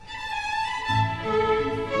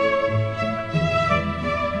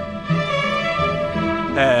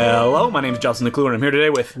Hello, my name is Justin McClure, and I'm here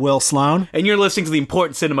today with Will Sloan. And you're listening to the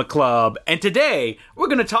Important Cinema Club. And today, we're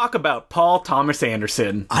going to talk about Paul Thomas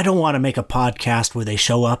Anderson. I don't want to make a podcast where they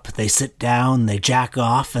show up, they sit down, they jack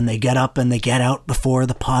off, and they get up and they get out before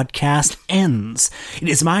the podcast ends. It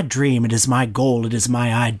is my dream, it is my goal, it is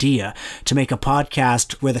my idea to make a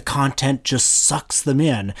podcast where the content just sucks them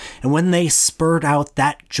in. And when they spurt out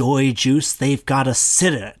that joy juice, they've got to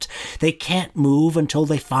sit in it. They can't move until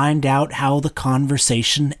they find out how the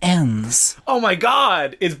conversation ends. Oh my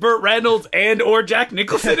god, is Burt Reynolds and or Jack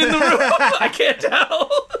Nicholson in the room? I can't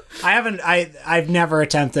tell. I've never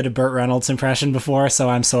attempted a Burt Reynolds impression before, so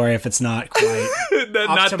I'm sorry if it's not quite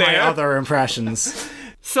up to my other impressions.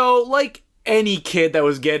 So, like any kid that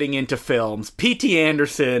was getting into films, P.T.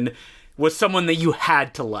 Anderson was someone that you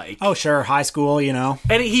had to like. Oh, sure. High school, you know.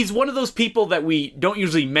 And he's one of those people that we don't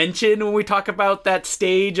usually mention when we talk about that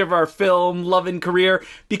stage of our film loving career,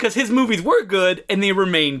 because his movies were good and they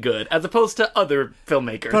remain good, as opposed to other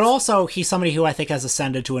filmmakers. But also, he's somebody who I think has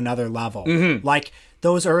ascended to another level. Mm-hmm. Like,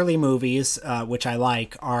 those early movies, which I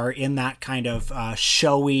like, are in that kind of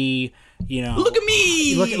showy, you know... Look at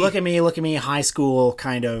me! Look at me, high school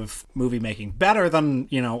kind of movie making. Better than,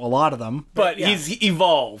 you know, a lot of them. But yeah. He's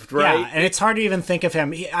evolved, right? Yeah, and it's hard to even think of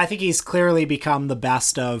him. I think he's clearly become the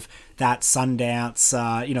best of that Sundance,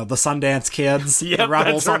 the Sundance kids, yep, the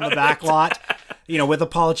rebels right. on the back lot. You know, with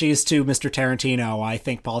apologies to Mr. Tarantino, I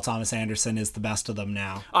think Paul Thomas Anderson is the best of them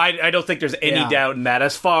now. I don't think there's any doubt in that.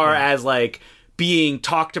 As far as, like, being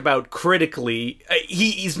talked about critically,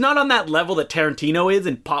 he's not on that level that Tarantino is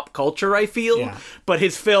in pop culture, I feel, but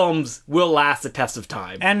his films will last the test of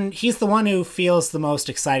time. And he's the one who feels the most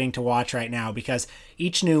exciting to watch right now, because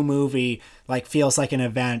each new movie like feels like an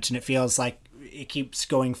event, and it feels like it keeps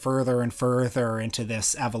going further and further into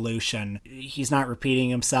this evolution. He's not repeating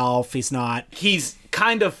himself. He's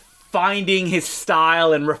kind of finding his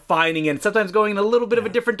style and refining it, and sometimes going in a little bit of a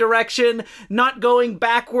different direction, not going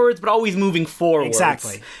backwards, but always moving forwards.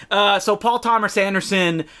 Exactly. So Paul Thomas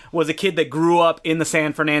Anderson was a kid that grew up in the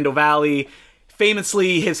San Fernando Valley.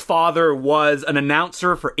 Famously, his father was an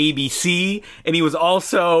announcer for ABC, and he was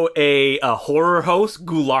also a horror host,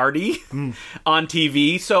 Ghoulardi, on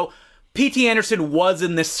TV. So P.T. Anderson was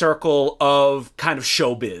in this circle of kind of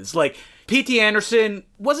showbiz. Like, P.T. Anderson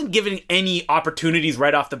wasn't given any opportunities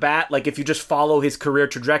right off the bat. Like, if you just follow his career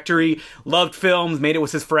trajectory, loved films, made it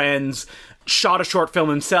with his friends, shot a short film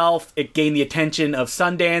himself. It gained the attention of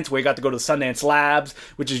Sundance, where he got to go to the Sundance Labs,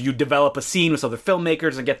 which is you develop a scene with other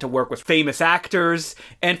filmmakers and get to work with famous actors.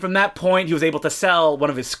 And from that point, he was able to sell one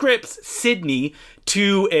of his scripts, Sydney,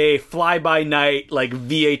 to a fly-by-night, like,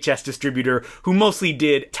 VHS distributor who mostly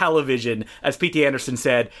did television, as P.T. Anderson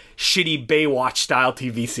said, shitty Baywatch-style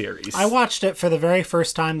TV series. I watched it for the very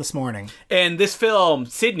first time this morning. And this film,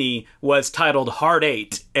 Sydney, was titled Hard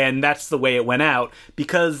 8, and that's the way it went out,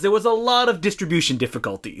 because there was a lot of distribution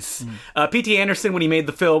difficulties. P.T. Anderson, when he made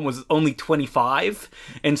the film, was only 25,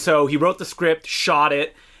 and so he wrote the script, shot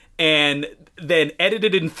it, and then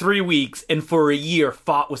edited it in 3 weeks, and for a year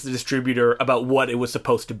fought with the distributor about what it was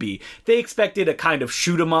supposed to be. They expected a kind of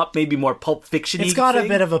shoot 'em up, maybe more Pulp Fiction-y It's got thing. a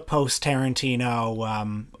bit of a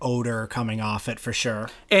post-Tarantino odor coming off it, for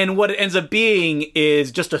sure. And what it ends up being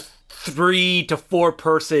is just a 3 to 4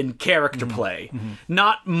 person character play.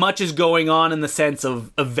 Not much is going on in the sense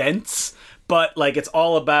of events, but like it's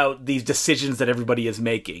all about these decisions that everybody is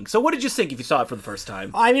making. So what did you think if you saw it for the first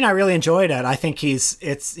time? I mean, I really enjoyed it. I think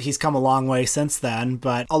he's come a long way since then,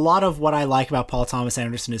 but a lot of what I like about Paul Thomas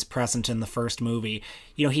Anderson is present in the first movie.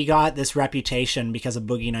 You know, he got this reputation because of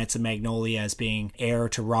Boogie Nights and Magnolia as being heir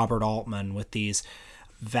to Robert Altman, with these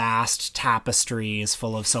vast tapestries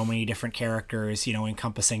full of so many different characters, you know,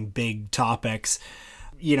 encompassing big topics.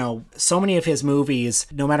 You know, so many of his movies,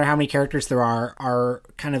 no matter how many characters there are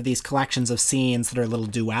kind of these collections of scenes that are little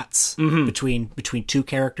duets between two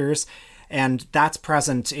characters. And that's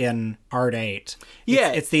present in Hard 8.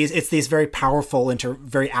 Yeah. It's these very powerful,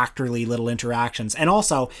 very actorly little interactions. And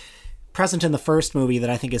also, present in the first movie that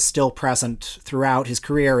I think is still present throughout his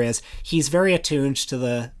career is he's very attuned to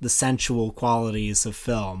the sensual qualities of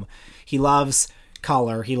film. He loves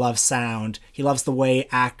color, he loves sound, he loves the way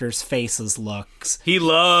actors' faces looks. He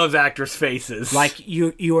loves actors' faces. Like,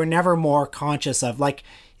 you are never more conscious of, like,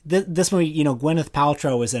 this movie, you know, Gwyneth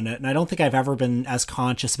Paltrow is in it, and I don't think I've ever been as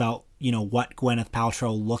conscious about, you know, what Gwyneth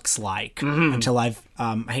Paltrow looks like until I've,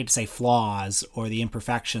 I hate to say flaws or the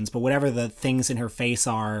imperfections, but whatever the things in her face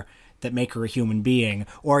are that make her a human being,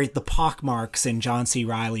 or the pockmarks in John C.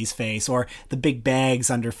 Reilly's face, or the big bags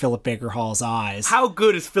under Philip Baker Hall's eyes. How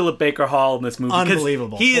good is Philip Baker Hall in this movie?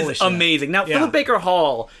 Unbelievable. He is amazing. Now, Philip Baker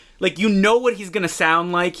Hall, Like, you know what he's going to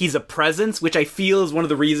sound like. He's a presence, which I feel is one of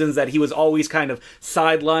the reasons that he was always kind of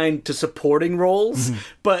sidelined to supporting roles.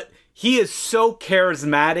 But he is so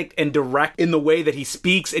charismatic and direct in the way that he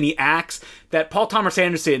speaks and he acts that Paul Thomas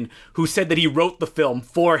Anderson, who said that he wrote the film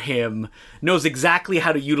for him, knows exactly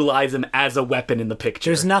how to utilize him as a weapon in the picture.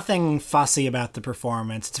 There's nothing fussy about the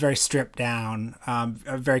performance. It's very stripped down,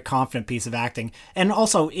 a very confident piece of acting. And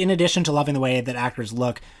also, in addition to loving the way that actors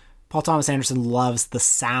look, Paul Thomas Anderson loves the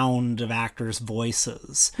sound of actors'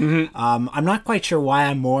 voices. I'm not quite sure why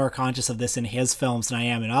I'm more conscious of this in his films than I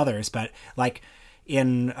am in others, but like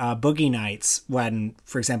in Boogie Nights, when,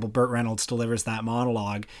 for example, Burt Reynolds delivers that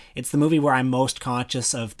monologue, it's the movie where I'm most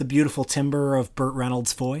conscious of the beautiful timbre of Burt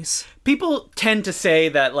Reynolds' voice. People tend to say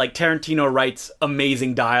that, like, Tarantino writes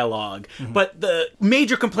amazing dialogue, but the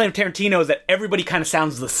major complaint of Tarantino is that everybody kind of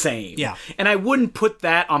sounds the same. Yeah. And I wouldn't put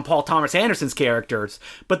that on Paul Thomas Anderson's characters,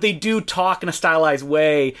 but they do talk in a stylized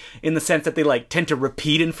way in the sense that they, like, tend to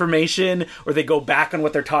repeat information, or they go back on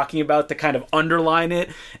what they're talking about to kind of underline it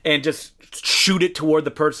and just shoot it toward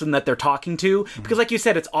the person that they're talking to. Because like you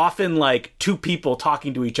said, it's often like two people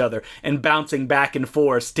talking to each other and bouncing back and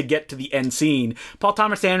forth to get to the end scene. Paul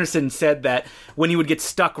Thomas Anderson said that when he would get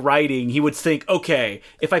stuck writing, he would think, okay,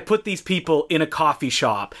 if I put these people in a coffee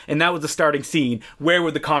shop and that was the starting scene, where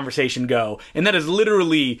would the conversation go? And that is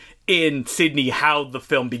literally in Sydney how the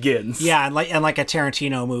film begins. Yeah, and like a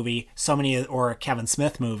Tarantino movie, or a Kevin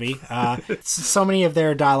Smith movie, so many of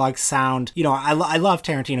their dialogues sound, I love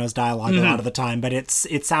Tarantino's dialogue a lot of the time, but it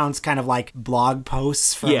sounds kind of like blog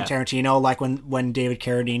posts from Tarantino, like when David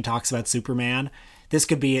Carradine talks about Superman. This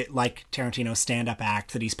could be like Tarantino's stand-up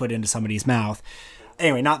act that he's put into somebody's mouth.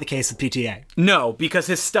 Anyway, not the case with PTA. No, because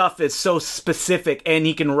his stuff is so specific, and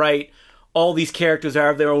he can write all these characters that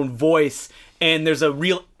have their own voice, and there's a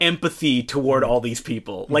real empathy toward all these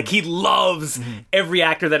people. Like, he loves every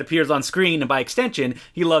actor that appears on screen, and by extension,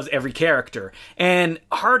 he loves every character. And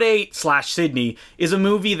Hard Eight / Sydney is a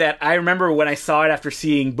movie that I remember when I saw it after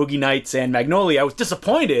seeing Boogie Nights and Magnolia, I was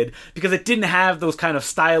disappointed because it didn't have those kind of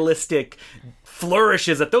stylistic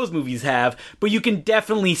flourishes that those movies have, but you can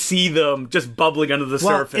definitely see them just bubbling under the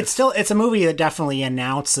surface. It's a movie that definitely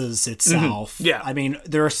announces itself. Yeah. I mean,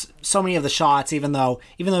 there's so many of the shots, even though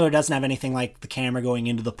it doesn't have anything like the camera going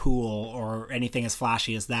into the pool or anything as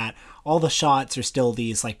flashy as that, all the shots are still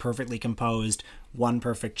these like perfectly composed, one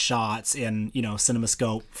perfect shots in,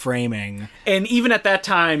 CinemaScope framing. And even at that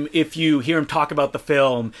time, if you hear him talk about the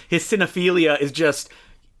film, his cinephilia is just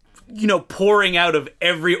pouring out of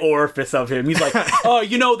every orifice of him. He's like,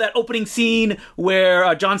 that opening scene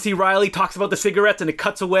where John C. Reilly talks about the cigarettes and it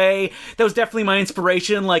cuts away. That was definitely my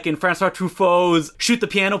inspiration, like in Francois Truffaut's Shoot the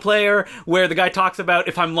Piano Player, where the guy talks about,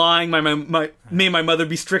 if I'm lying, may my mother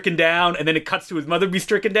be stricken down, and then it cuts to his mother be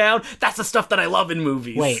stricken down. That's the stuff that I love in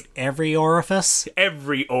movies. Wait, every orifice?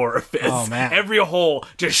 Every orifice. Oh, man. Every hole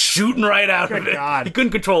just shooting right out of it. God. He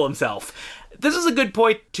couldn't control himself. This is a good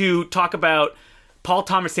point to talk about Paul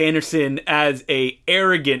Thomas Anderson as a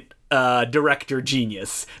arrogant director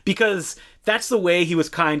genius, because that's the way he was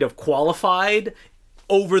kind of qualified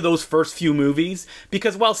over those first few movies.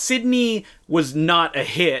 Because while Sydney was not a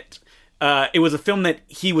hit, it was a film that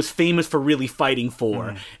he was famous for really fighting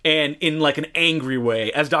for, and in like an angry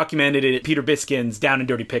way, as documented in Peter Biskin's Down and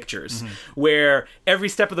Dirty Pictures, where every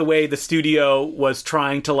step of the way the studio was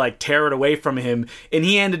trying to like tear it away from him, and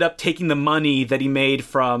he ended up taking the money that he made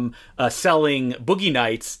from selling Boogie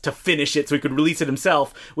Nights to finish it so he could release it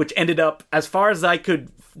himself, which ended up, as far as I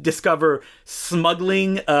could discover,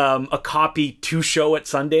 smuggling a copy to show at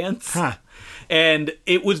Sundance. And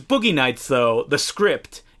it was Boogie Nights, though, the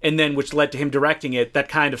script, and then which led to him directing it, that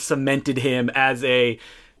kind of cemented him as a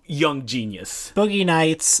young genius. Boogie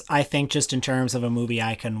Nights, I think, just in terms of a movie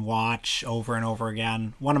I can watch over and over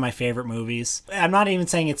again, one of my favorite movies. I'm not even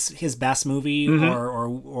saying it's his best movie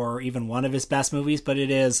or even one of his best movies, but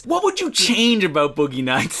it is. What would you change about Boogie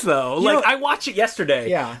Nights, though? I watched it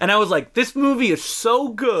yesterday, and I was like, this movie is so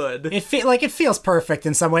good. It feels perfect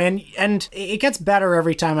in some way, and it gets better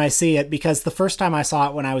every time I see it, because the first time I saw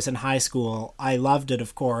it when I was in high school, I loved it,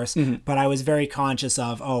 of course, but I was very conscious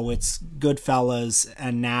of, it's Goodfellas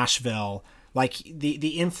and Nashville. Like,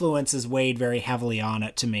 the influences weighed very heavily on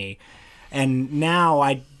it to me. And now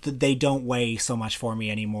they don't weigh so much for me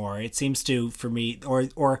anymore. It seems to, for me,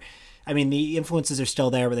 I mean, the influences are still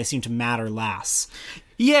there, but they seem to matter less.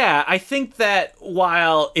 Yeah, I think that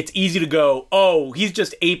while it's easy to go, he's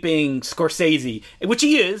just aping Scorsese, which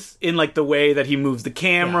he is, in like the way that he moves the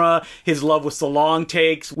camera, his love with the long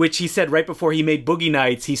takes, which he said right before he made Boogie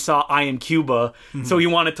Nights, he saw I Am Cuba, so he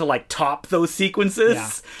wanted to like top those sequences.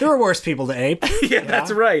 Yeah. There were worse people to ape. Yeah,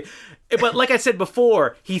 that's right. But like I said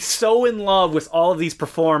before, he's so in love with all of these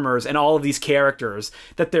performers and all of these characters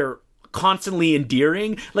that they're constantly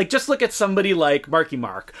endearing. Like, just look at somebody like Marky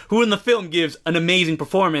Mark, who in the film gives an amazing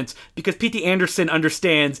performance because P.T. Anderson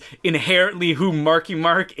understands inherently who Marky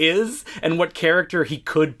Mark is and what character he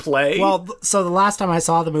could play. Well, so the last time I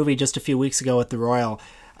saw the movie just a few weeks ago at the Royal,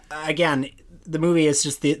 again, the movie is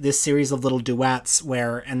just this series of little duets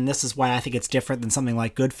where, and this is why I think it's different than something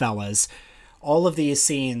like Goodfellas, all of these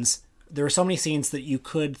scenes, there are so many scenes that you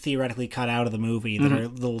could theoretically cut out of the movie that are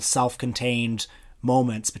little self-contained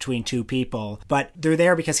moments between two people, but they're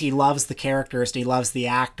there because he loves the characters and he loves the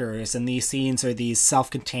actors, and these scenes are these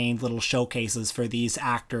self-contained little showcases for these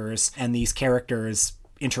actors and these characters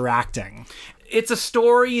interacting. It's a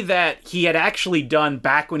story that he had actually done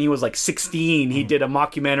back when he was like 16. He did a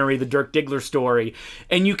mockumentary, The Dirk Diggler Story,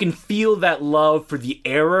 and you can feel that love for the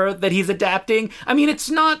era that he's adapting. I mean, it's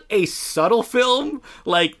not a subtle film.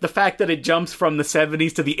 Like, the fact that it jumps from the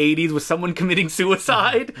 70s to the 80s with someone committing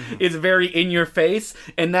suicide is very in your face.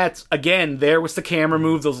 And that's, again, there was the camera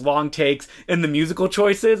move, those long takes, and the musical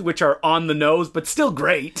choices, which are on the nose, but still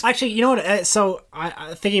great. Actually, you know what? So,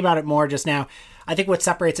 thinking about it more just now, I think what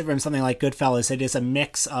separates it from something like Goodfellas, it is a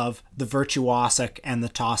mix of the virtuosic and the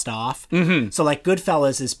tossed off. Mm-hmm. So like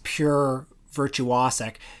Goodfellas is pure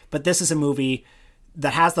virtuosic, but this is a movie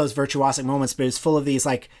that has those virtuosic moments, but it's full of these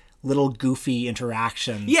like little goofy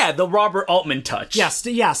interactions. Yeah, the Robert Altman touch. Yes,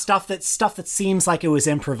 stuff that seems like it was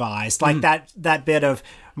improvised, like that bit of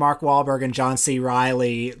Mark Wahlberg and John C.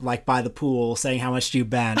 Reilly like by the pool saying, "How much do you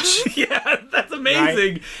bench?" Yeah, that's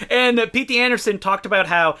amazing. Right? And P.T. Anderson talked about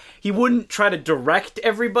how he wouldn't try to direct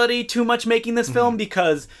everybody too much making this film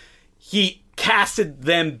because he casted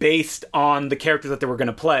them based on the characters that they were going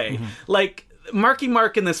to play. Like, Marky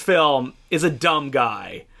Mark in this film is a dumb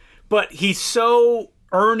guy, but he's so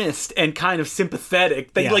earnest and kind of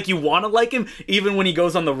sympathetic that like you want to like him even when he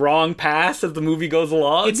goes on the wrong path as the movie goes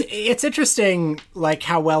along. It's interesting like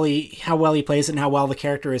how well he plays it and how well the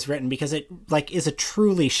character is written, because it like is a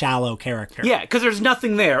truly shallow character. Yeah, because there's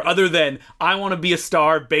nothing there other than I want to be a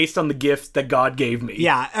star based on the gifts that God gave me.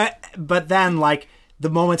 Yeah, but then like the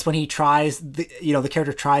moments when he tries, the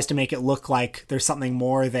character tries to make it look like there's something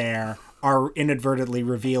more there, are inadvertently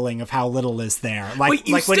revealing of how little is there. Like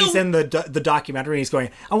when he's in the documentary, he's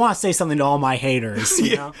going, "I want to say something to all my haters."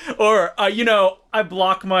 You know? Or, I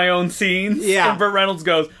block my own scenes. Yeah. And Burt Reynolds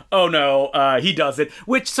goes, "Oh no, he does it,"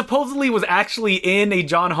 which supposedly was actually in a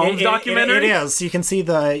John Holmes documentary. It is. You can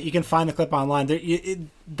find the clip online.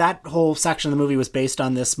 That whole section of the movie was based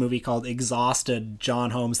on this movie called Exhausted,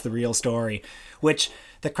 John Holmes, The Real Story, which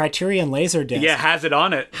the Criterion Laserdisc has it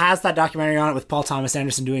on it. Has that documentary on it with Paul Thomas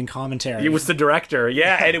Anderson doing commentary. He was the director,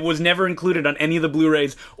 and it was never included on any of the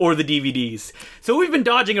Blu-rays or the DVDs. So we've been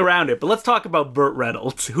dodging around it, but let's talk about Burt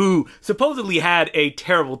Reynolds, who supposedly had a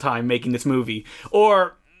terrible time making this movie.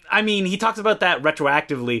 Or, I mean, he talks about that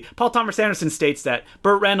retroactively. Paul Thomas Anderson states that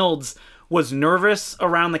Burt Reynolds was nervous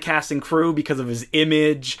around the cast and crew because of his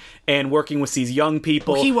image and working with these young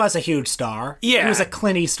people. Well, he was a huge star. Yeah. He was a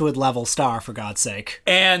Clint Eastwood level star, for God's sake.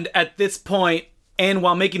 And at this point, and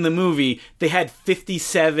while making the movie, they had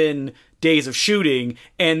 57 days of shooting,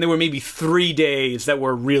 and there were maybe 3 days that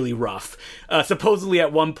were really rough. Supposedly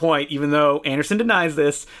at one point, even though Anderson denies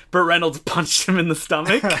this, Burt Reynolds punched him in the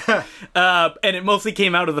stomach. And it mostly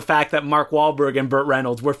came out of the fact that Mark Wahlberg and Burt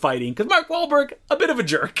Reynolds were fighting, because Mark Wahlberg, a bit of a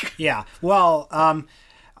jerk. Yeah, well,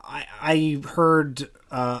 I heard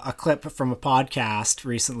a clip from a podcast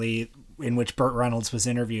recently in which Burt Reynolds was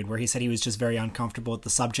interviewed, where he said he was just very uncomfortable with the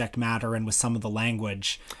subject matter and with some of the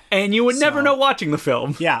language. And you would never know watching the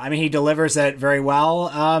film. Yeah, I mean, he delivers it very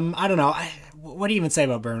well. I don't know. What do you even say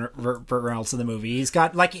about Burt Reynolds in the movie? He's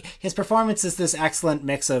got, like, his performance is this excellent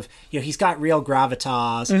mix of, he's got real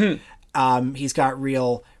gravitas. He's got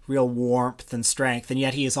real warmth and strength, and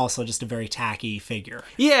yet he is also just a very tacky figure.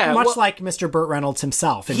 Yeah. Much like Mr. Burt Reynolds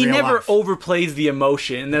himself in real life. He never overplays the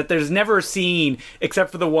emotion. That there's never a scene,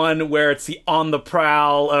 except for the one where it's the on the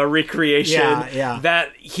prowl recreation, that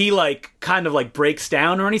he kind of breaks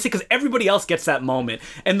down or anything, because everybody else gets that moment.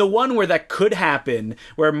 And the one where that could happen,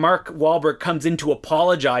 where Mark Wahlberg comes in to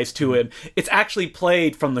apologize to him, it's actually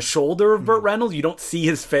played from the shoulder of Burt Reynolds. You don't see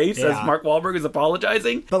his face as Mark Wahlberg is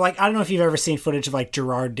apologizing. But I don't know if you've ever seen footage of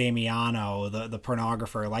Gerard Damiano, the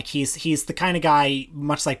pornographer. He's the kind of guy,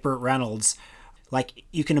 much like Burt Reynolds,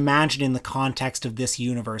 you can imagine in the context of this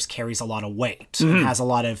universe, carries a lot of weight and has a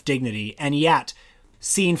lot of dignity, and yet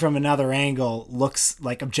seen from another angle looks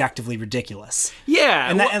objectively ridiculous. Yeah.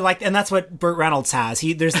 And that's what Burt Reynolds has.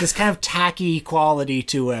 There's this kind of tacky quality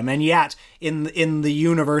to him, and yet in the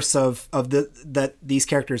universe of that these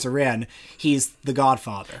characters are in, he's the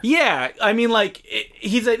Godfather. Yeah, I mean, like,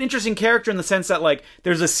 he's an interesting character in the sense that, like,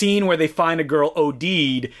 there's a scene where they find a girl OD'd,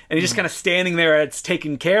 and he's just kind of standing there and it's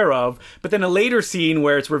taken care of, but then a later scene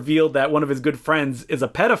where it's revealed that one of his good friends is a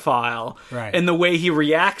pedophile, right. and the way he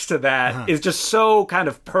reacts to that is just so kind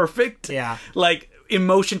of perfect. Yeah. Like,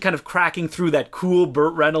 emotion kind of cracking through that cool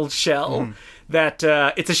Burt Reynolds shell. That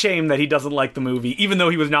it's a shame that he doesn't like the movie, even though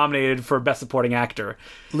he was nominated for Best Supporting Actor.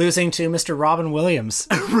 Losing to Mr. Robin Williams.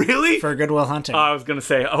 Really? For Good Will Hunting. I was going to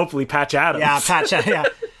say, hopefully Patch Adams. Yeah, Patch Adams.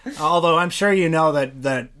 Yeah. Although I'm sure you know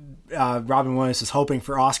that Robin Williams was hoping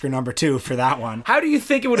for Oscar #2 for that one. How do you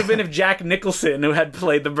think it would have been if Jack Nicholson, who had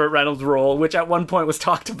played the Burt Reynolds role, which at one point was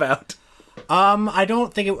talked about? I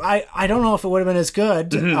don't think I don't know if it would have been as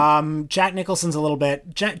good. Jack Nicholson's a little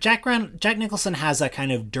bit. Jack Nicholson has a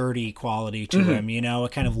kind of dirty quality to him, you know, a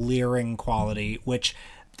kind of leering quality, which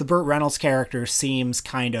the Burt Reynolds character seems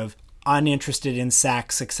kind of uninterested in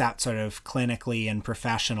sex, except sort of clinically and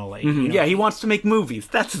professionally. You know? Yeah, he wants to make movies.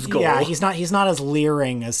 That's his goal. Yeah, he's not as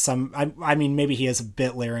leering as some. I mean, maybe he is a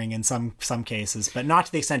bit leering in some cases, but not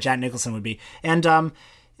to the extent Jack Nicholson would be. And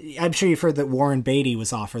I'm sure you've heard that Warren Beatty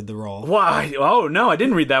was offered the role. Why? Oh, no, I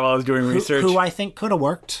didn't read that while I was doing research. Who I think could have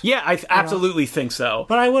worked. Yeah, I absolutely think so.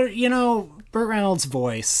 But I would, Burt Reynolds'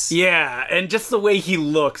 voice. Yeah, and just the way he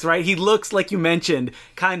looks, right? He looks, like you mentioned,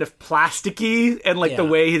 kind of plasticky, and like the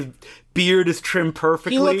way his beard is trimmed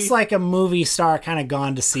perfectly. He looks like a movie star kind of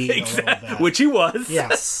gone to seed a little bit. Which he was.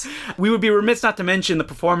 Yes. We would be remiss not to mention the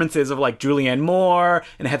performances of like Julianne Moore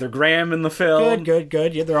and Heather Graham in the film.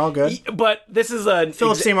 Good. Yeah, they're all good. But this is a...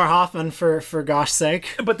 Philip Seymour Hoffman, for gosh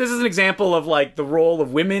sake. But this is an example of like the role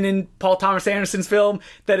of women in Paul Thomas Anderson's film,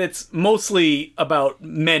 that it's mostly about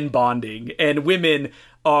men bonding, and women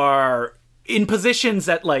are in positions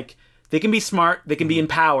that like... They can be smart, they can be in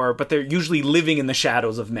power, but they're usually living in the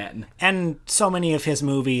shadows of men. And so many of his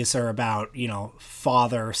movies are about,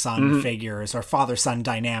 father-son figures or father-son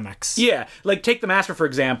dynamics. Yeah, like take The Master, for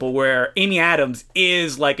example, where Amy Adams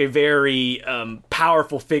is like a very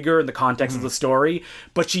powerful figure in the context of the story,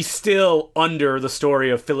 but she's still under the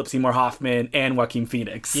story of Philip Seymour Hoffman and Joaquin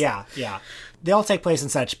Phoenix. Yeah. They all take place in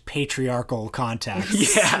such patriarchal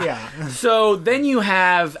contexts. Yeah. So then you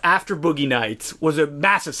have After Boogie Nights was a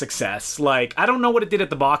massive success. Like, I don't know what it did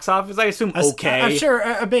at the box office. I assume okay. I'm sure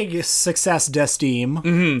a big success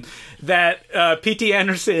d'estime. That P.T.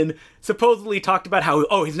 Anderson supposedly talked about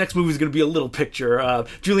how, his next movie is going to be a little picture.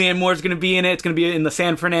 Julianne Moore is going to be in it. It's going to be in the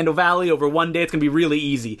San Fernando Valley over one day. It's going to be really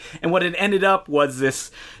easy. And what it ended up was this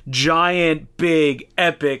giant, big,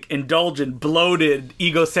 epic, indulgent, bloated,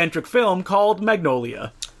 egocentric film called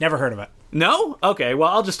Magnolia. Never heard of it. No? Okay, well,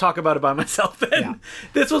 I'll just talk about it by myself then. Yeah.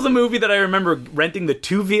 This was a movie that I remember renting the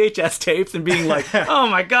 2 VHS tapes and being like, oh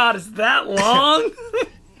my god, is that long?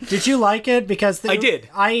 Did you like it? Because I did.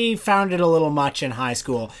 I found it a little much in high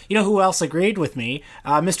school. You know who else agreed with me?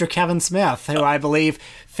 Mr. Kevin Smith, who I believe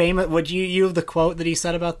famous. Would you have the quote that he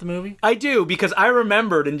said about the movie? I do, because I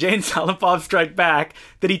remembered in Jay and Silent Bob Strike Back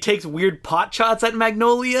that he takes weird pot shots at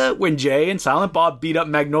Magnolia when Jay and Silent Bob beat up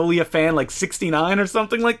Magnolia fan like 69 or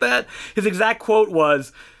something like that. His exact quote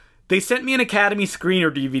was, "They sent me an Academy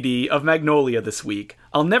screener DVD of Magnolia this week.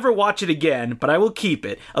 I'll never watch it again, but I will keep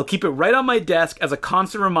it. I'll keep it right on my desk as a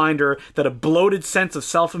constant reminder that a bloated sense of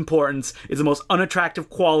self-importance is the most unattractive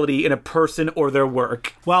quality in a person or their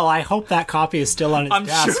work." Well, I hope that copy is still on his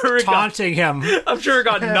desk, taunting him. I'm sure it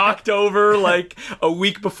got knocked over like a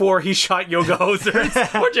week before he shot Yoga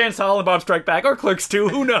Hosers, or Jay and Silent Bob Strike Back, or Clerks 2,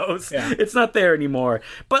 who knows? Yeah. It's not there anymore.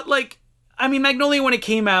 But Magnolia, when it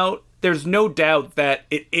came out, there's no doubt that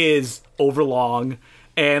it is overlong,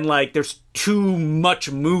 and there's too much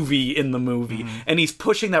movie in the movie, and he's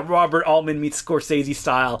pushing that Robert Altman meets Scorsese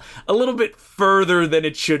style a little bit further than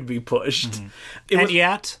it should be pushed.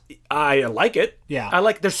 Yet I like it.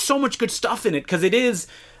 Yeah, there's so much good stuff in it, because it is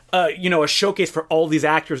a showcase for all these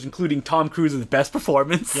actors, including Tom Cruise's best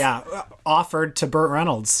performance. Yeah, offered to Burt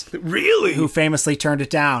Reynolds. Really? Who famously turned it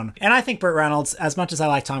down. And I think Burt Reynolds, as much as I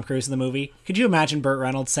like Tom Cruise in the movie, could you imagine Burt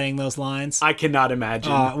Reynolds saying those lines? I cannot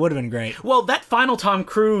imagine. It would have been great. Well, that final Tom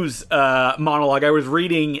Cruise monologue, I was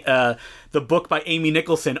reading the book by Amy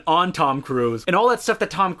Nicholson on Tom Cruise, and all that stuff that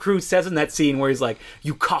Tom Cruise says in that scene where he's like,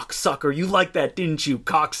 "You cocksucker, you like that, didn't you,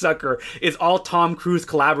 cocksucker," is all Tom Cruise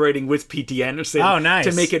collaborating with P.T. Anderson. Oh, nice.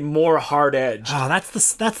 To make it more hard-edged. Oh, that's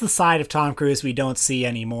the side of Tom Cruise we don't see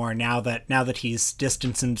anymore now that he's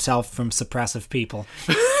distanced himself from suppressive people.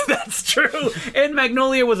 That's true. And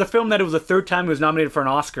Magnolia was a film that it was the third time he was nominated for an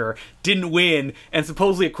Oscar, didn't win, and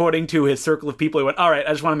supposedly, according to his circle of people, he went, all right,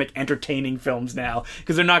 I just want to make entertaining films now,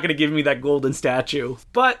 because they're not going to give me that golden statue.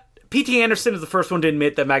 But P.T. Anderson is the first one to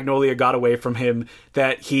admit that Magnolia got away from him,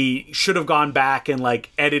 that he should have gone back and, like,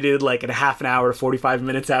 edited, like, a half an hour to 45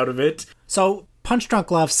 minutes out of it. So Punch Drunk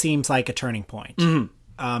Love seems like a turning point.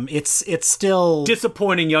 It's still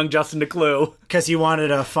disappointing young Justin Decloux. Because you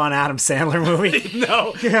wanted a fun Adam Sandler movie?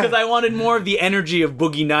 No, because I wanted more of the energy of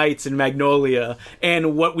Boogie Nights and Magnolia,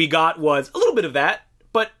 and what we got was a little bit of that,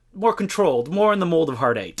 but more controlled, more in the mold of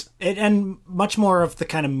Hard Eight. And much more of the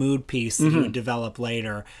kind of mood piece that you would develop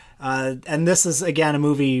later. And this is, again, a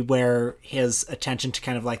movie where his attention to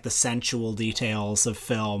kind of like the sensual details of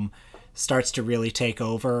film starts to really take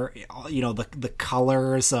over. You know, the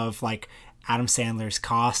colors of, like, Adam Sandler's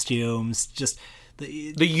costumes, just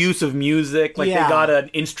the use of music, like they got an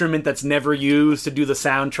instrument that's never used to do the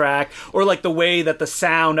soundtrack, or like the way that the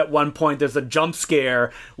sound at one point, there's a jump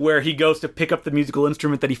scare where he goes to pick up the musical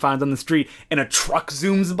instrument that he finds on the street and a truck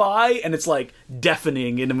zooms by and it's like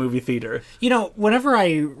deafening in a movie theater. You know, whenever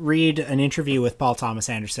I read an interview with Paul Thomas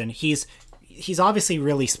Anderson, he's obviously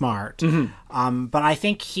really smart, but I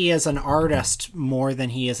think he is an artist more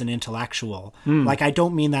than he is an intellectual. Like, I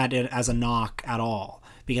don't mean that as a knock at all,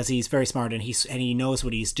 because he's very smart and he knows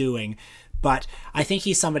what he's doing. But I think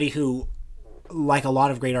he's somebody who, like a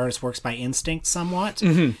lot of great artists, works by instinct somewhat.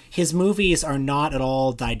 His movies are not at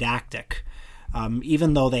all didactic.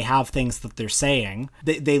 Even though they have things that they're saying,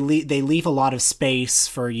 they leave a lot of space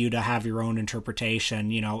for you to have your own interpretation.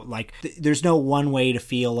 You know, like there's no one way to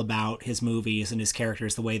feel about his movies and his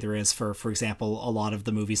characters the way there is for example, a lot of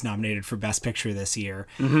the movies nominated for Best Picture this year.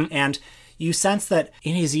 And you sense that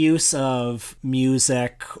in his use of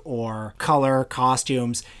music or color,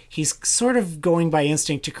 costumes, he's sort of going by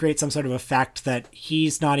instinct to create some sort of effect that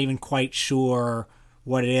he's not even quite sure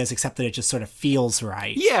what it is, except that it just sort of feels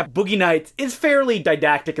right. Yeah, Boogie Nights is fairly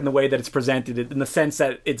didactic in the way that it's presented, in the sense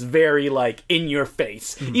that it's very, like, in your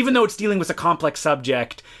face. Even though it's dealing with a complex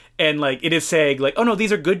subject, and, like, it is saying, like, oh no,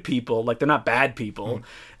 these are good people, like, they're not bad people.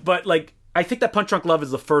 But, like, I think that Punch Drunk Love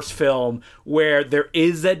is the first film where there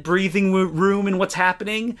is that breathing room in what's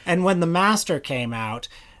happening. And when The Master came out,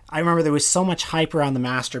 I remember there was so much hype around The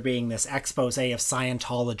Master being this expose of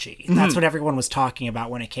Scientology. That's what everyone was talking about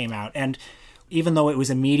when it came out. And even though it was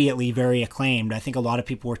immediately very acclaimed, I think a lot of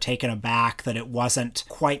people were taken aback that it wasn't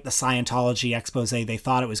quite the Scientology expose they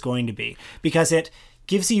thought it was going to be. Because it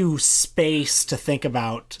gives you space to think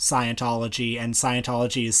about Scientology, and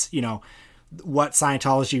Scientology's, you know, what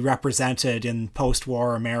Scientology represented in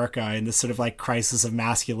post-war America in this sort of like crisis of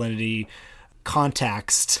masculinity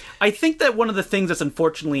context. I think that one of the things that's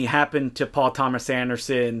unfortunately happened to Paul Thomas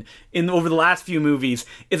Anderson over the last few movies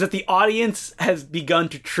is that the audience has begun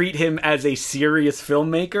to treat him as a serious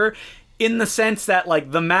filmmaker, in the sense that,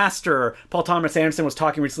 like, The Master, Paul Thomas Anderson was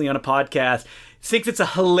talking recently on a podcast, thinks it's a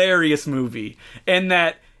hilarious movie, and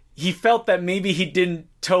that he felt that maybe he didn't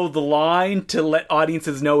toe the line to let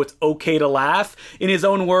audiences know it's okay to laugh. In his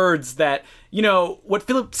own words, that, you know, what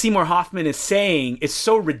Philip Seymour Hoffman is saying is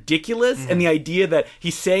so ridiculous, and the idea that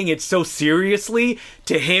he's saying it so seriously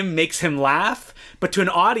to him makes him laugh. But to an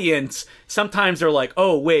audience, sometimes they're like,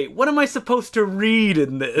 oh, wait, what am I supposed to read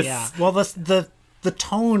in this? Yeah, well, the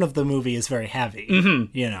tone of the movie is very heavy,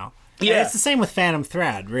 you know. Yeah, and it's the same with Phantom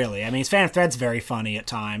Thread, really. I mean, Phantom Thread's very funny at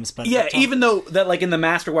times, but yeah, even though that, like, in The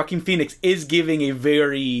Master, Joaquin Phoenix is giving a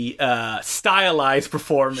very stylized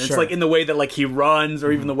performance, like in the way that, like, he runs,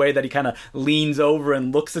 or even the way that he kind of leans over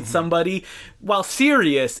and looks at somebody. While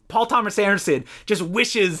serious, Paul Thomas Anderson just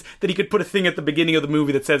wishes that he could put a thing at the beginning of the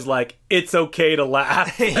movie that says, like, it's okay to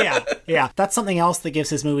laugh. Yeah. That's something else that gives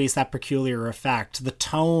his movies that peculiar effect. The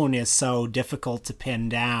tone is so difficult to pin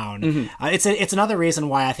down. It's another reason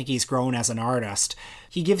why I think he's grown as an artist.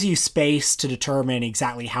 He gives you space to determine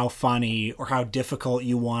exactly how funny or how difficult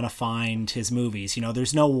you want to find his movies. You know,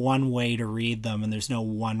 there's no one way to read them, and there's no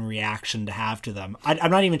one reaction to have to them. I'm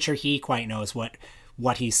not even sure he quite knows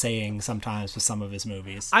what he's saying sometimes with some of his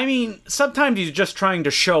movies. I mean, sometimes he's just trying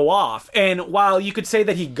to show off. And while you could say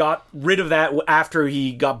that he got rid of that after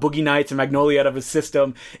he got Boogie Nights and Magnolia out of his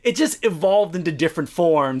system, it just evolved into different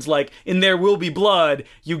forms. Like, in There Will Be Blood,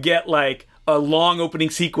 you get, like, a long opening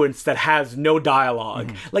sequence that has no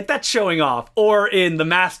dialogue. Like, that's showing off. Or in The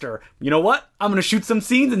Master, you know what? I'm going to shoot some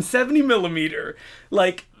scenes in 70mm.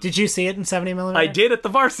 Like, did you see it in 70mm? I did at the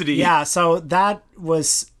Varsity. Yeah, so that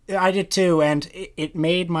was... I did too, and it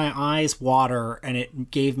made my eyes water, and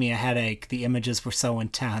it gave me a headache. The images were so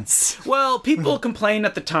intense. Well, people complained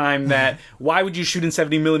at the time that why would you shoot in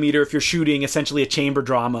 70mm if you're shooting essentially a chamber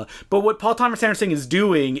drama? But what Paul Thomas Anderson is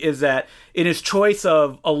doing is that in his choice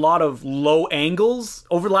of a lot of low angles.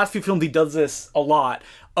 Over the last few films, he does this a lot,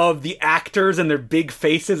 of the actors and their big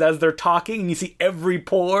faces as they're talking, and you see every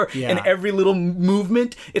pore and every little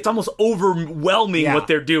movement. It's almost overwhelming what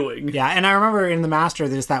they're doing. Yeah, and I remember in The Master,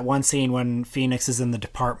 there's that one scene when Phoenix is in the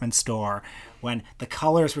department store, when the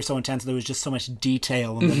colors were so intense, there was just so much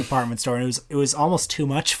detail in the department store, and it was almost too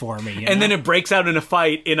much for me. And then it breaks out in a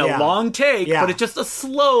fight in a long take, but it's just a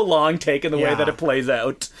slow long take in the way that it plays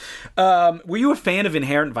out. Were you a fan of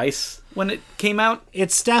Inherent Vice when it came out?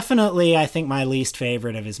 It's definitely, I think, my least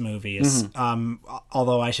favorite of his movies,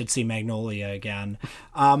 although I should see Magnolia again.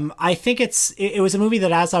 I think it was a movie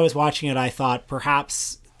that as I was watching it, I thought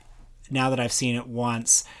perhaps now that I've seen it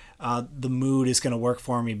once, the mood is going to work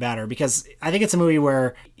for me better, because I think it's a movie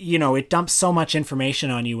where, it dumps so much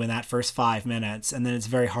information on you in that first 5 minutes, and then it's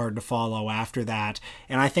very hard to follow after that.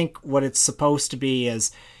 And I think what it's supposed to be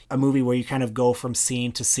is a movie where you kind of go from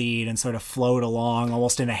scene to scene and sort of float along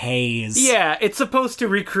almost in a haze. Yeah, it's supposed to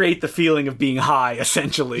recreate the feeling of being high,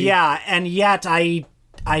 essentially. Yeah, and yet I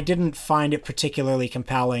didn't find it particularly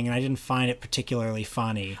compelling, and I didn't find it particularly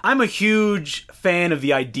funny. I'm a huge fan of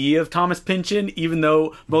the idea of Thomas Pynchon, even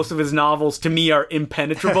though most of his novels, to me, are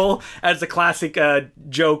impenetrable. As the classic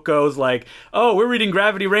joke goes, like, oh, we're reading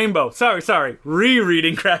Gravity Rainbow. Sorry,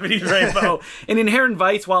 rereading Gravity Rainbow. And Inherent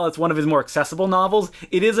Vice, while it's one of his more accessible novels,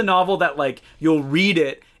 it is a novel that, like, you'll read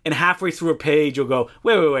it, and halfway through a page, you'll go,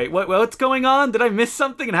 wait, what's going on? Did I miss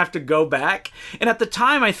something? And have to go back. And at the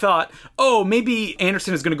time, I thought, oh, maybe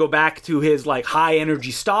Anderson is going to go back to his, like, high-energy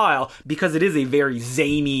style, because it is a very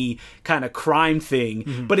zany kind of crime thing.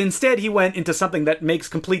 Mm-hmm. But instead, he went into something that makes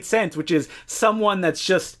complete sense, which is someone that's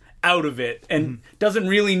just out of it and doesn't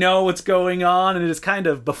really know what's going on and is kind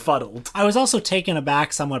of befuddled. I was also taken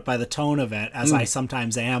aback somewhat by the tone of it, as I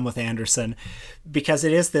sometimes am with Anderson, because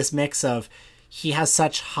it is this mix of, he has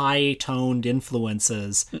such high-toned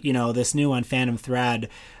influences. This new one, Phantom Thread,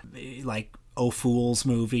 like Oh Fools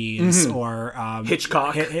movies, or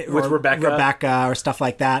Hitchcock with Rebecca, or stuff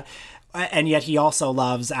like that. And yet he also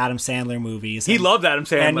loves Adam Sandler movies. He loved Adam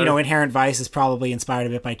Sandler. And, Inherent Vice is probably inspired a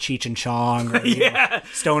bit by Cheech and Chong. Or,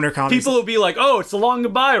 stoner comedies. People will be like, oh, it's The Long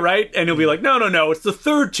Goodbye, right? And he'll be like, no, it's the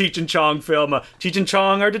third Cheech and Chong film. Cheech and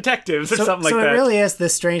Chong are detectives, or something like that. So it really is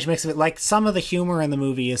this strange mix of it. Like, some of the humor in the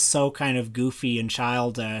movie is so kind of goofy and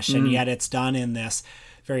childish, and yet it's done in this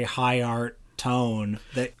very high art tone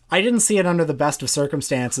that I didn't see it under the best of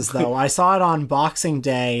circumstances, though. I saw it on Boxing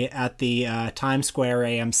Day at the Times Square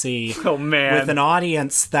AMC. Oh, man. With an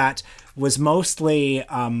audience that was mostly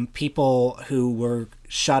people who were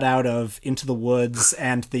shut out of Into the Woods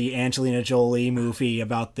and the Angelina Jolie movie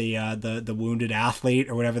about the wounded athlete,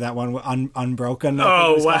 or whatever that one, Unbroken.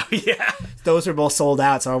 Oh, wow, yeah. Those were both sold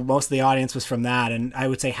out, so most of the audience was from that, and I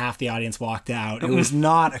would say half the audience walked out. It was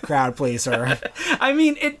not a crowd pleaser. I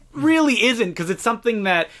mean, it really isn't, because it's something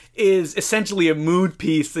that is essentially a mood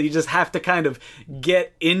piece that you just have to kind of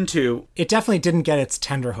get into. It definitely didn't get its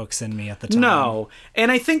tenterhooks in me at the time. No.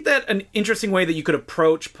 And I think that an interesting way that you could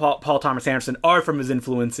approach Paul Thomas Anderson are from his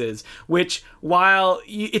influences, which, while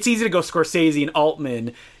it's easy to go Scorsese and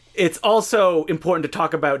Altman, it's also important to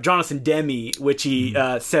talk about Jonathan Demme, which he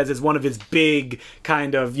says is one of his big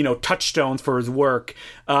kind of, touchstones for his work.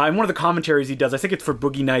 And one of the commentaries he does, I think it's for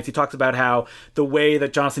Boogie Nights, he talks about how the way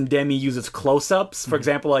that Jonathan Demme uses close-ups, for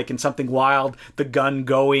example, like in Something Wild, the gun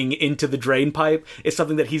going into the drain pipe, is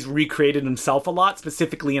something that he's recreated himself a lot,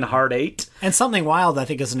 specifically in Hard Eight. And Something Wild, I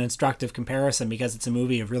think, is an instructive comparison, because it's a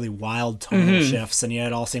movie of really wild tonal shifts, and yet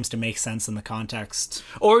it all seems to make sense in the context.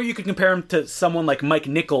 Or you could compare him to someone like Mike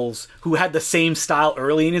Nichols, who had the same style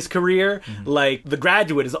early in his career. Like, The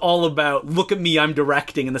Graduate is all about, look at me, I'm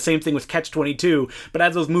directing, and the same thing with Catch-22. But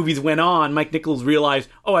as those movies went on, Mike Nichols realized,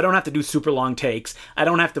 oh, I don't have to do super long takes. I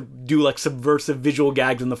don't have to do, like, subversive visual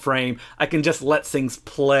gags in the frame. I can just let things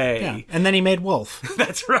play. Yeah. And then he made Wolf.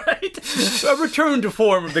 That's right. A return to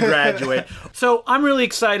form of The Graduate. So I'm really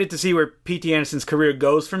excited to see where P.T. Anderson's career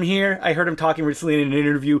goes from here. I heard him talking recently in an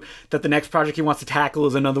interview that the next project he wants to tackle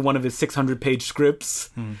is another one of his 600-page scripts.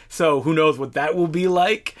 So who knows what that will be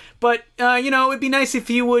like. But, it'd be nice if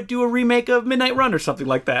he would do a remake of Midnight Run or something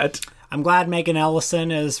like that. I'm glad Megan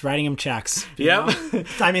Ellison is writing him checks. Yep.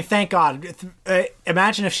 I mean, thank God.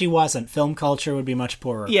 Imagine if she wasn't. Film culture would be much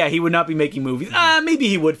poorer. Yeah, he would not be making movies. Maybe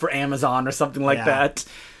he would for Amazon or something like that.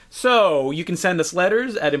 So you can send us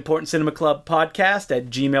letters at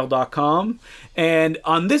importantcinemaclubpodcast@gmail.com. And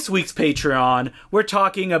on this week's Patreon, we're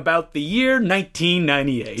talking about the year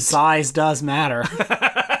 1998. Size does matter.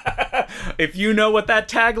 If you know what that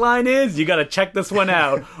tagline is, you got to check this one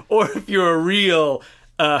out. Or if you're a real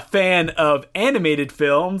a fan of animated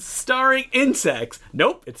films starring insects.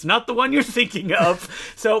 Nope, it's not the one you're thinking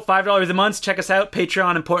of. So $5 a month, check us out,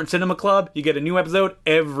 Patreon, Important Cinema Club. You get a new episode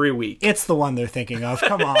every week. It's the one they're thinking of.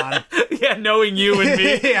 Come on. Yeah, knowing you and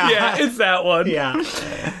me. Yeah. It's that one. Yeah.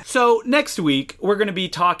 So next week, we're going to be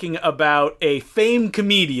talking about a famed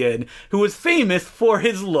comedian who was famous for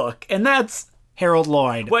his look, and that's... Harold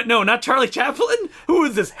Lloyd. What? No, not Charlie Chaplin? Who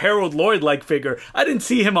is this Harold Lloyd-like figure? I didn't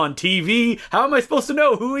see him on TV. How am I supposed to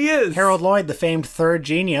know who he is? Harold Lloyd, the famed third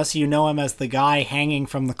genius. You know him as the guy hanging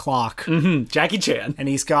from the clock. Jackie Chan. And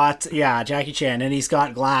he's got, Jackie Chan, and he's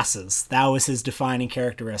got glasses. That was his defining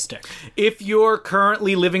characteristic. If you're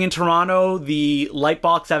currently living in Toronto, the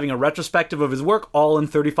Lightbox having a retrospective of his work, all in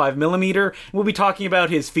 35mm. We'll be talking about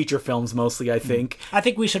his feature films mostly, I think. I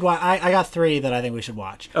think we should watch. I got 3 that I think we should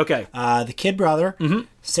watch. Okay. The Kid Brother,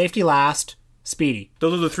 Safety Last, Speedy.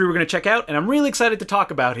 Those are the 3 we're going to check out, and I'm really excited to talk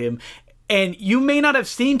about him. And you may not have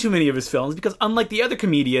seen too many of his films, because unlike the other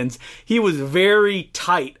comedians, he was very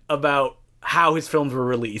tight about how his films were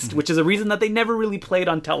released, which is a reason that they never really played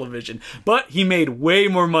on television. But he made way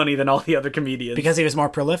more money than all the other comedians. Because he was more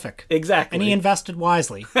prolific. Exactly. And he invested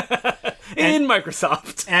wisely. In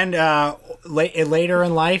Microsoft. And later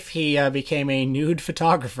in life, he became a nude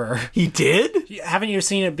photographer. He did? Haven't you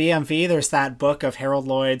seen at BMV? There's that book of Harold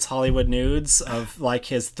Lloyd's Hollywood nudes of like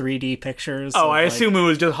his 3D pictures. Oh, I assume it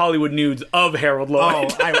was just Hollywood nudes of Harold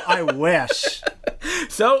Lloyd. Oh, I wish.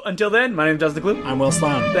 So, until then, my name is Dustin Clue. I'm Will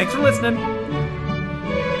Sloan. Thanks for listening.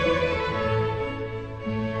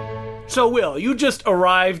 So, Will, you just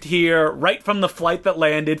arrived here right from the flight that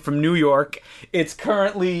landed from New York. It's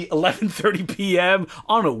currently 11:30 p.m.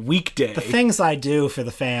 on a weekday. The things I do for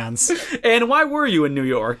the fans. And why were you in New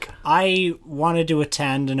York? I wanted to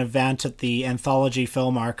attend an event at the Anthology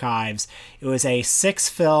Film Archives. It was a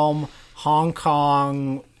 6-film Hong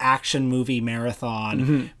Kong action movie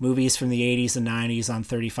marathon, movies from the 80s and 90s on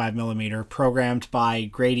 35mm, programmed by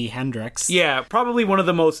Grady Hendrix. Yeah, probably one of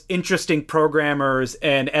the most interesting programmers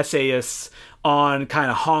and essayists on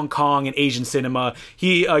kind of Hong Kong and Asian cinema.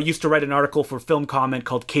 He used to write an article for Film Comment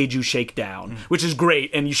called Keiju Shakedown, which is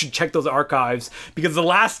great, and you should check those archives, because the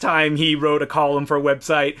last time he wrote a column for a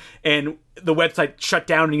website, and the website shut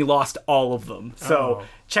down and he lost all of them. So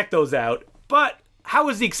check those out. But how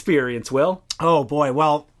was the experience, Will? Oh, boy.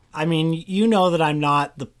 Well, I mean, you know that I'm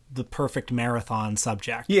not the perfect marathon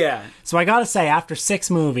subject. Yeah. So I gotta say, after 6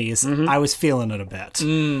 movies, I was feeling it a bit.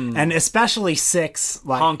 And especially 6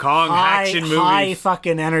 like Hong Kong action movies. High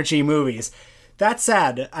fucking energy movies. That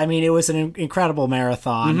said, I mean, it was an incredible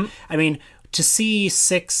marathon. I mean, to see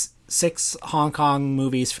six Hong Kong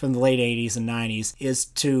movies from the late 80s and 90s is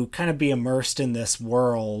to kind of be immersed in this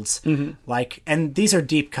world. Like, and these are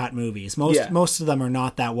deep cut movies. Most of them are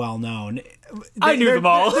not that well known. I knew them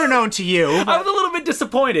all. They're known to you. I was a little bit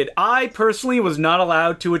disappointed. I personally was not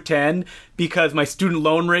allowed to attend because my student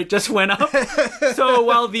loan rate just went up. So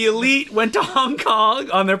while the elite went to Hong Kong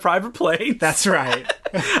on their private planes, that's right,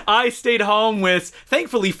 I stayed home with,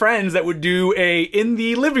 thankfully, friends that would do a in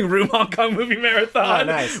the living room Hong Kong movie marathon.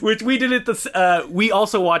 Oh, nice. Which we did at we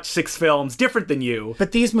also watched 6 films, different than you.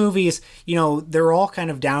 But these movies, you know, they're all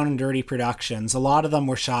kind of down and dirty productions. A lot of them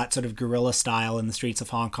were shot sort of guerrilla style in the streets of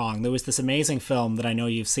Hong Kong. There was this amazing film that I know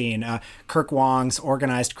you've seen, Kirk Wong's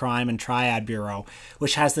Organized Crime and Triad Bureau,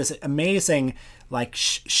 which has this amazing like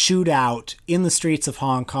shootout in the streets of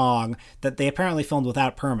Hong Kong that they apparently filmed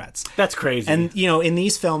without permits. That's crazy. And, you know, in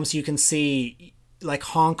these films you can see like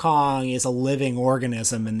Hong Kong is a living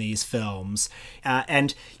organism in these films.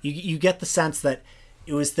 And you get the sense that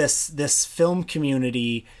it was this film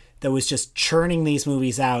community that was just churning these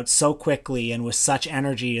movies out so quickly and with such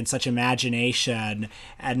energy and such imagination.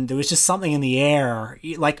 And there was just something in the air.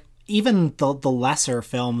 Like, even the lesser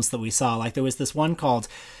films that we saw, like there was this one called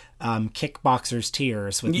Kickboxer's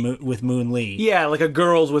Tears with Moon Lee. Yeah, like a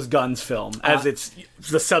girls with guns film, as it's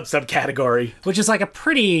the subcategory. Which is like a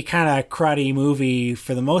pretty kind of cruddy movie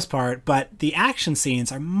for the most part, but the action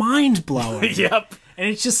scenes are mind-blowing. Yep. And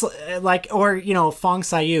it's just like, or, you know, Fong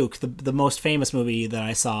Sai-yuk, the most famous movie that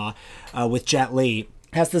I saw with Jet Li,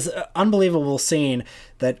 has this unbelievable scene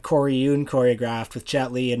that Corey Yuen choreographed with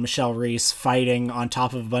Jet Li and Michelle Reese fighting on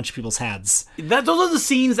top of a bunch of people's heads. Those are the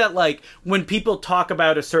scenes that, like, when people talk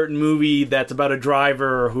about a certain movie that's about a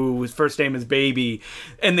driver whose first name is Baby,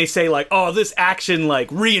 and they say, like, oh, this action, like,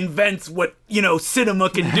 reinvents what, you know, cinema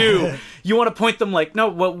can do. you want to point them like, no,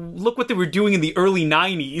 well, look what they were doing in the early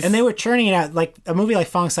 90s. And they were churning it out. Like, a movie like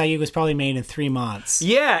Fong Sai-yuk was probably made in 3 months.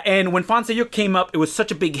 Yeah, and when Fong Sai-yuk came up, it was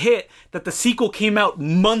such a big hit that the sequel came out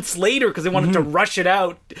months later because they wanted to rush it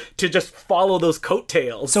out to just follow those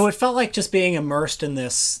coattails. So it felt like just being immersed in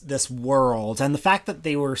this world, and the fact that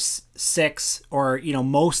they were 6 or, you know,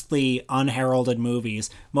 mostly unheralded movies.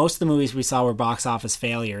 Most of the movies we saw were box office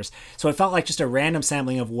failures. So it felt like just a random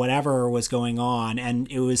sampling of whatever was going on, and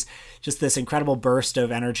it was just this incredible burst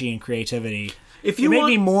of energy and creativity. It made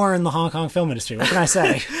me more in the Hong Kong film industry. What can I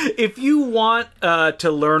say? If you want to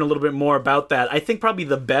learn a little bit more about that, I think probably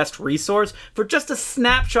the best resource for just a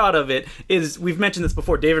snapshot of it is, we've mentioned this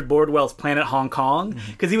before, David Bordwell's Planet Hong Kong,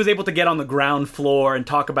 because he was able to get on the ground floor and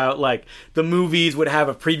talk about, like, the movies would have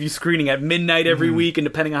a preview screening at midnight every week, and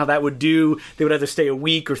depending on how that would do, they would either stay a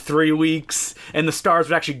week or 3 weeks, and the stars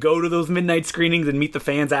would actually go to those midnight screenings and meet the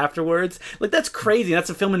fans afterwards. Like, that's crazy. That's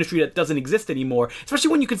a film industry that doesn't exist anymore, especially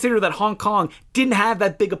when you consider that Hong Kong didn't have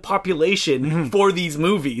that big a population for these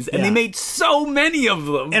movies, and they made so many of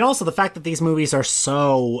them. And also the fact that these movies are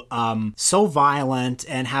so violent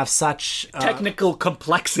and have such technical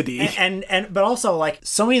complexity, but also, like,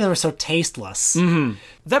 so many of them are so tasteless.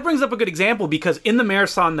 That brings up a good example, because in the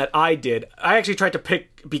marathon that I did, I actually tried to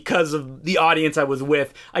pick, because of the audience I was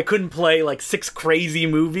with, I couldn't play like 6 crazy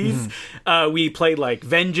movies. We played like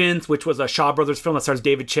Vengeance, which was a Shaw Brothers film that stars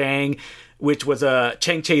David Chang, which was a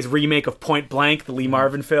Chang Cheh's remake of Point Blank, the Lee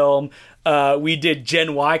Marvin film. We did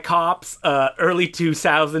Gen Y Cops, early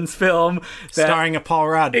 2000s film. Starring a Paul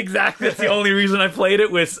Rudd. Exactly. That's the only reason I played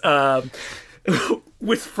it, was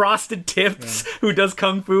with Frosted Tips, who does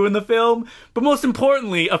kung fu in the film. But most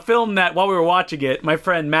importantly, a film that, while we were watching it, my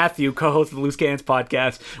friend Matthew, co-host of the Loose Cannons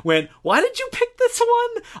podcast, went, "Why did you pick this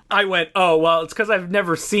one?" I went, "Oh, well, it's because I've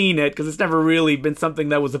never seen it, because it's never really been something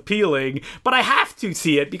that was appealing, but I have to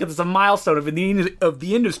see it because it's a milestone of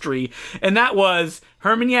the industry," and that was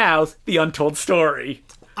Herman Yau's The Untold Story.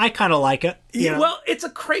 I kind of like it. Yeah. Well, it's a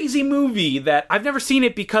crazy movie that I've never seen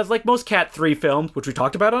it because, like most Cat 3 films, which we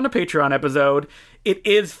talked about on a Patreon episode, it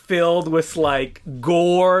is filled with, like,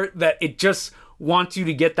 gore that it just wants you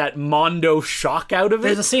to get that Mondo shock out of it.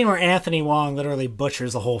 There's a scene where Anthony Wong literally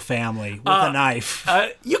butchers the whole family with a knife.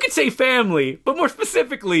 You could say family, but more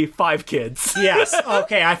specifically, 5 kids. Yes.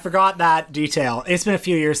 Okay, I forgot that detail. It's been a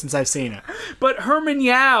few years since I've seen it. But Herman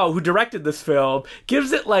Yau, who directed this film,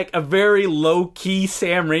 gives it like a very low-key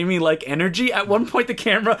Sam Raimi-like energy. At one point, the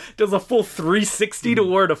camera does a full 360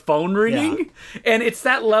 toward a phone ringing. Yeah. And it's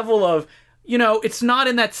that level of, you know, it's not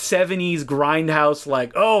in that 70s grindhouse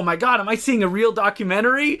like, oh my god, am I seeing a real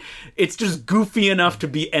documentary? It's just goofy enough to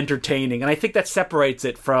be entertaining. And I think that separates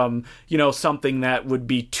it from, you know, something that would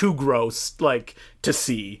be too gross, like, to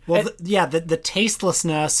see. Well, the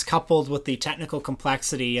tastelessness coupled with the technical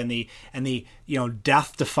complexity and the you know,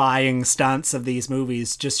 death-defying stunts of these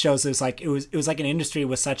movies just shows it was like an industry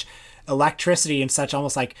with such electricity and such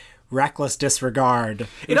almost like reckless disregard.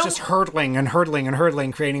 It was just hurtling and hurtling and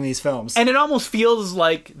hurtling, creating these films. And it almost feels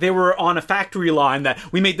like they were on a factory line that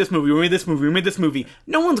we made this movie, we made this movie, we made this movie.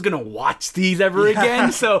 No one's going to watch these ever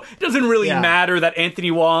again, so it doesn't really matter that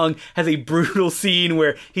Anthony Wong has a brutal scene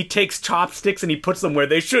where he takes chopsticks and he puts them where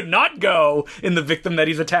they should not go in the victim that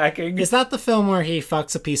he's attacking. Is that the film where he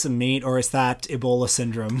fucks a piece of meat, or is that Ebola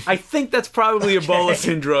syndrome? I think that's probably Ebola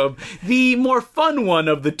syndrome. The more fun one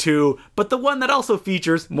of the two, but the one that also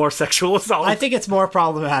features more sexual assault. I think it's more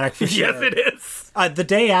problematic for sure. Yes, it is. The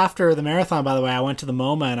day after the marathon, by the way, I went to the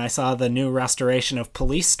MoMA and I saw the new restoration of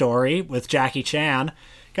Police Story with Jackie Chan.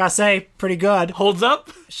 Gotta say, pretty good. Holds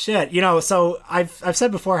up? Shit, you know, so I've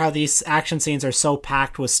said before how these action scenes are so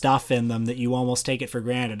packed with stuff in them that you almost take it for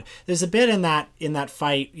granted. There's a bit in that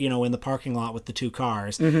fight, you know, in the parking lot with the 2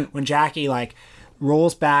 cars, when Jackie, like,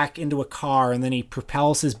 rolls back into a car and then he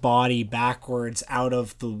propels his body backwards out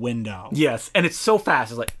of the window. Yes, and it's so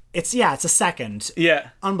fast. It's like... It's a second. Yeah.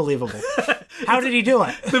 Unbelievable. How did he do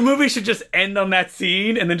it? The movie should just end on that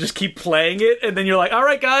scene and then just keep playing it, and then you're like, all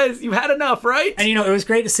right, guys, you've had enough, right? And, you know, it was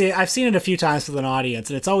great to see it. I've seen it a few times with an audience,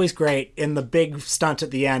 and it's always great in the big stunt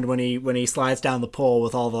at the end when he slides down the pole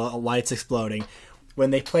with all the lights exploding. When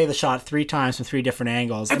they play the shot 3 times from 3 different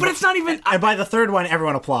angles. But it's not even... And by the 3rd one,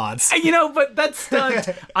 everyone applauds. You know, but that stunt,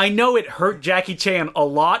 I know it hurt Jackie Chan a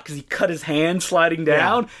lot because he cut his hand sliding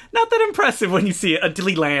down. Yeah. Not that impressive when you see it until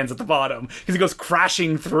he lands at the bottom because he goes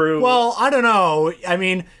crashing through. Well, I don't know. I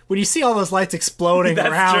mean, when you see all those lights exploding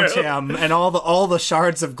around him and all the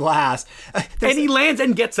shards of glass. And he lands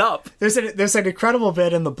and gets up. There's an incredible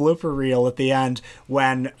bit in the blooper reel at the end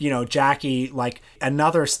when, you know, Jackie, like,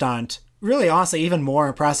 another stunt... Really, honestly, even more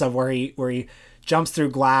impressive, where he jumps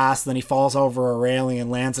through glass, then he falls over a railing and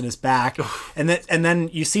lands on his back. and then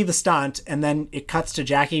you see the stunt, and then it cuts to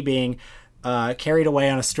Jackie being carried away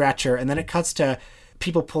on a stretcher, and then it cuts to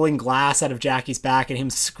people pulling glass out of Jackie's back and him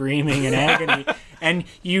screaming in agony. And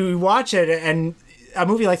you watch it, and a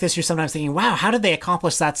movie like this, you're sometimes thinking, wow, how did they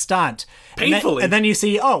accomplish that stunt? Painfully. And then you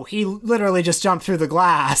see, oh, he literally just jumped through the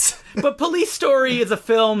glass. But Police Story is a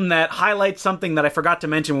film that highlights something that I forgot to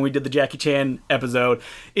mention when we did the Jackie Chan episode.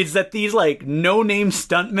 Is that these, like, no-name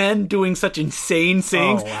stuntmen doing such insane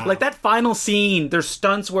things. Oh, wow. Like, that final scene, there's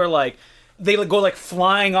stunts where, like, they go like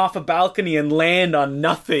flying off a balcony and land on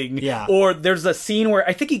nothing. Yeah. Or there's a scene where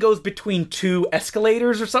I think he goes between two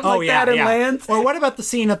escalators or something that and lands. Or what about the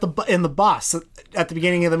scene in the bus at the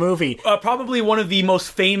beginning of the movie? Probably one of the most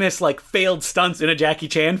famous like failed stunts in a Jackie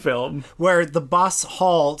Chan film. Where the bus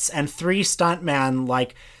halts and 3 stuntmen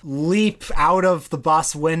like leap out of the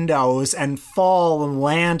bus windows and fall and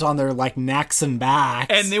land on their like necks and backs.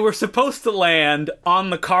 And they were supposed to land on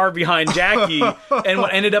the car behind Jackie. And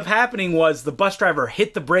what ended up happening was the bus driver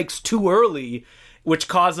hit the brakes too early, which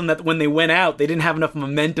caused them that when they went out, they didn't have enough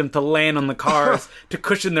momentum to land on the cars to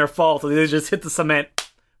cushion their fall. So they just hit the cement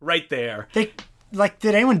right there. Did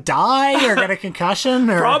anyone die or get a concussion?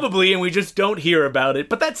 Or? Probably, and we just don't hear about it.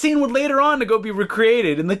 But that scene would later on to go be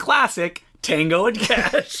recreated in the classic Tango and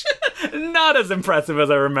Cash. Not as impressive as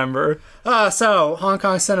I remember. So, Hong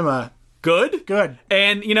Kong cinema. Good? Good.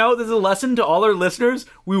 And, you know, this is a lesson to all our listeners.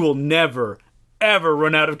 We will never, ever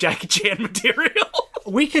run out of Jackie Chan material.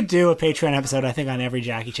 We could do a Patreon episode, I think, on every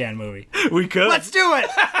Jackie Chan movie. We could. Let's do it!